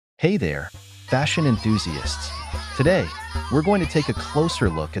Hey there, fashion enthusiasts. Today, we're going to take a closer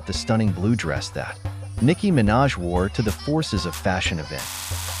look at the stunning blue dress that Nicki Minaj wore to the Forces of Fashion event.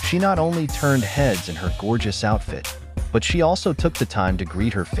 She not only turned heads in her gorgeous outfit, but she also took the time to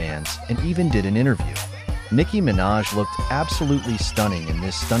greet her fans and even did an interview. Nicki Minaj looked absolutely stunning in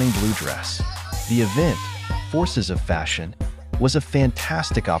this stunning blue dress. The event, Forces of Fashion, was a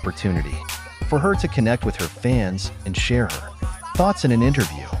fantastic opportunity for her to connect with her fans and share her thoughts in an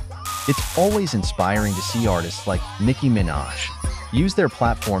interview. It's always inspiring to see artists like Nicki Minaj use their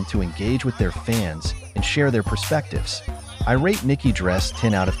platform to engage with their fans and share their perspectives. I rate Nicki dress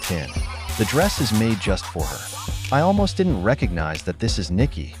 10 out of 10. The dress is made just for her. I almost didn't recognize that this is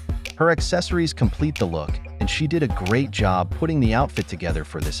Nicki. Her accessories complete the look, and she did a great job putting the outfit together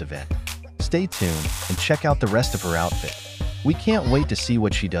for this event. Stay tuned and check out the rest of her outfit. We can't wait to see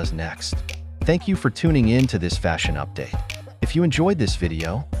what she does next. Thank you for tuning in to this fashion update. If you enjoyed this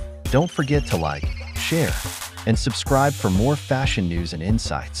video, don't forget to like, share, and subscribe for more fashion news and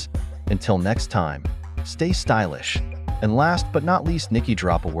insights. Until next time, stay stylish. And last but not least, Nicki,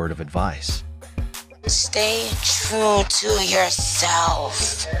 drop a word of advice. Stay true to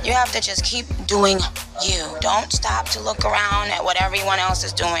yourself. You have to just keep doing you. Don't stop to look around at what everyone else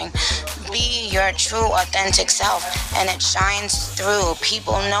is doing. Be your true, authentic self, and it shines through.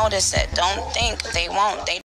 People notice it. Don't think they won't. They